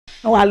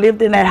No, I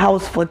lived in that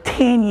house for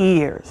 10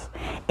 years.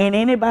 And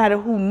anybody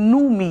who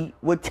knew me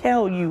would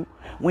tell you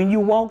when you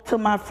walked to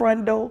my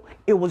front door,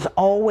 it was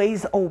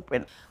always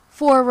open.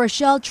 For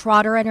Rochelle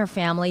Trotter and her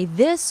family,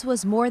 this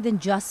was more than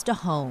just a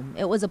home.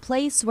 It was a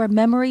place where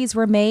memories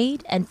were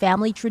made and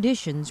family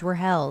traditions were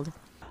held.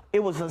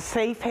 It was a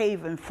safe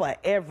haven for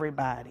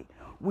everybody.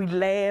 We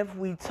laughed,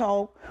 we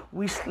talked,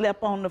 we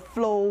slept on the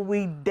floor,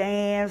 we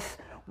danced,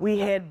 we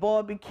had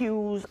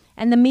barbecues.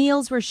 And the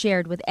meals were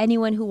shared with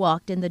anyone who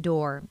walked in the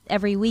door.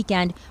 Every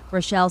weekend,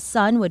 Rochelle's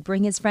son would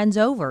bring his friends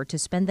over to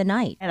spend the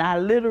night. And I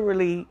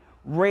literally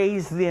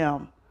raised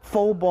them,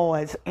 4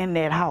 boys, in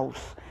that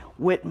house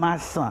with my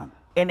son.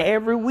 And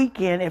every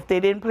weekend, if they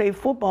didn't play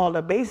football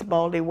or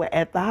baseball, they were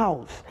at the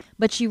house.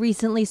 But she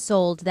recently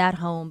sold that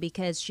home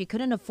because she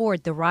couldn't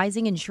afford the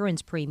rising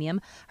insurance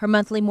premium. Her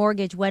monthly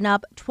mortgage went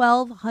up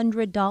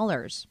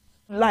 $1,200.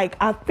 Like,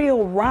 I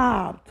feel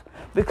robbed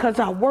because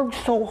I worked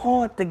so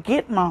hard to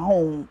get my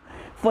home.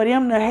 For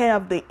them to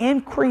have the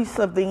increase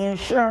of the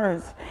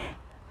insurance,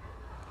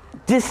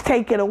 just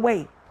take it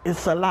away.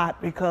 It's a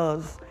lot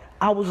because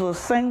I was a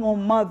single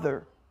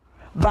mother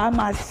by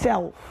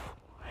myself.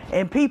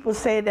 And people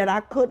said that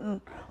I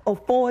couldn't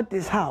afford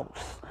this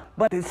house.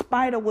 But in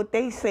spite of what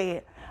they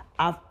said,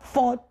 I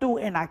fought through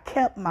and I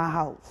kept my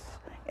house.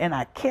 And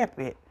I kept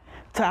it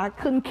till I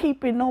couldn't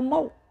keep it no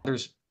more.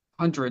 There's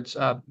hundreds,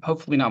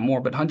 hopefully not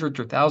more, but hundreds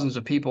or thousands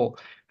of people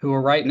who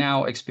are right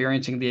now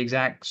experiencing the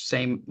exact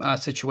same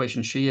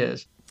situation she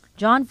is.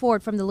 John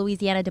Ford from the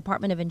Louisiana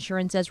Department of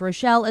Insurance says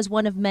Rochelle is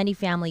one of many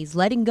families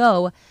letting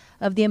go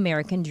of the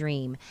American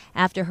dream.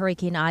 After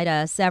Hurricane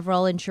Ida,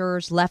 several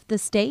insurers left the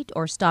state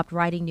or stopped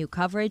writing new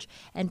coverage,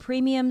 and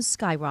premiums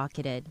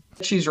skyrocketed.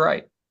 She's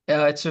right.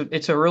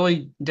 It's a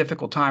really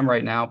difficult time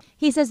right now.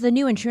 He says the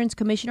new insurance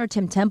commissioner,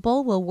 Tim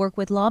Temple, will work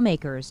with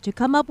lawmakers to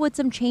come up with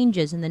some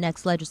changes in the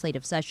next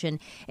legislative session,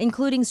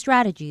 including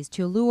strategies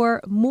to lure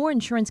more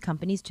insurance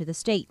companies to the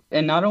state.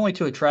 And not only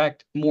to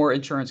attract more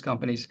insurance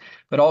companies,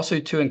 but also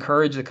to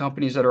encourage the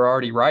companies that are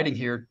already writing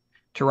here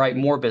to write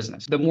more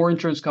business. The more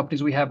insurance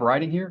companies we have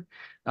writing here,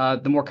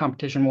 the more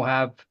competition we'll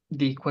have,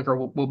 the quicker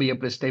we'll be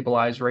able to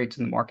stabilize rates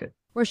in the market.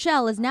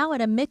 Rochelle is now at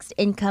a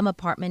mixed-income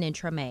apartment in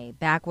Treme,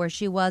 back where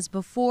she was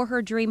before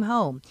her dream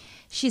home.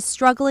 She's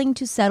struggling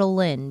to settle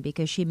in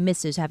because she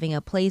misses having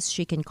a place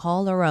she can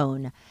call her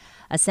own.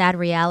 A sad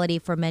reality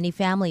for many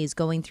families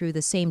going through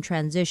the same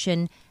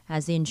transition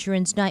as the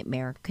insurance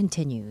nightmare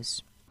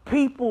continues.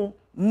 People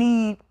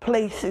need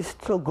places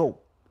to go.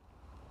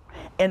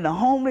 And the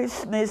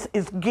homelessness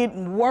is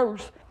getting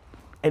worse.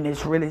 And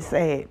it's really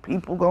sad.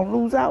 People gonna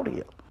lose out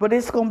here. But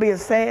it's gonna be a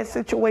sad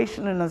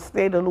situation in the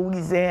state of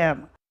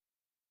Louisiana.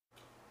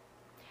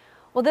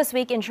 Well, this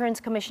week, Insurance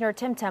Commissioner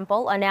Tim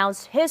Temple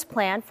announced his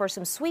plan for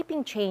some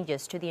sweeping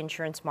changes to the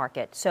insurance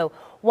market. So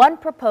one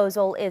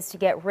proposal is to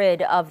get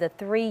rid of the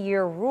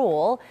 3-year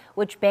rule,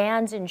 which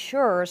bans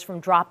insurers from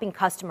dropping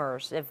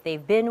customers if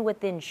they've been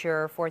with the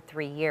insurer for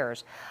 3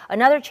 years.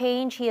 Another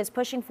change he is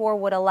pushing for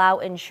would allow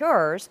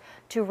insurers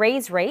to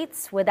raise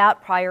rates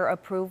without prior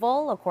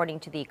approval, according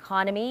to the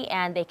economy,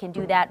 and they can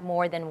do that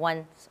more than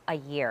once a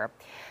year.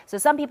 So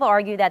some people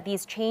argue that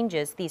these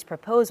changes, these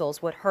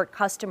proposals, would hurt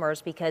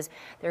customers because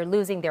they're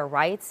losing their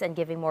rights and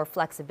giving more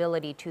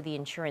flexibility to the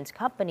insurance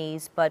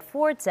companies. But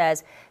Ford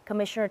says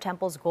Commissioner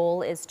Temple's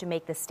goal is to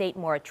make the state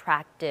more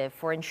attractive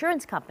for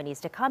insurance companies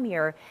to come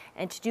here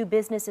and to do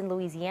business in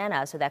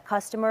Louisiana so that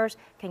customers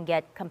can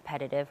get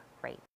competitive rates.